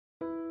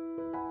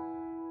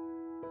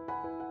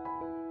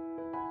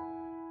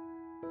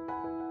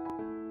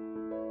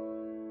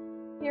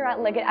Here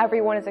at Liggett,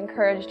 everyone is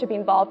encouraged to be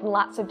involved in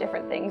lots of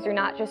different things. You're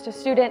not just a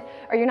student,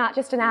 or you're not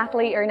just an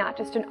athlete, or you're not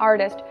just an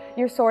artist.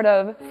 You're sort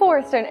of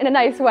forced, in a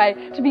nice way,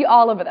 to be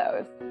all of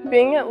those.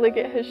 Being at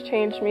Liggett has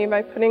changed me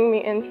by putting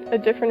me in a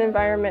different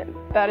environment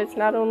that is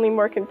not only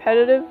more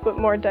competitive, but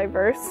more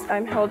diverse.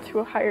 I'm held to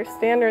a higher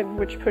standard,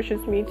 which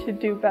pushes me to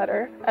do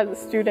better as a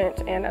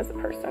student and as a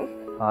person.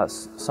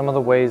 Some of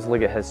the ways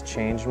Liggett has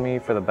changed me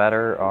for the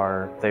better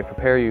are they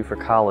prepare you for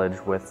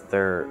college with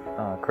their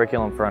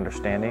curriculum for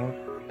understanding.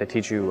 They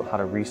teach you how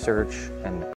to research and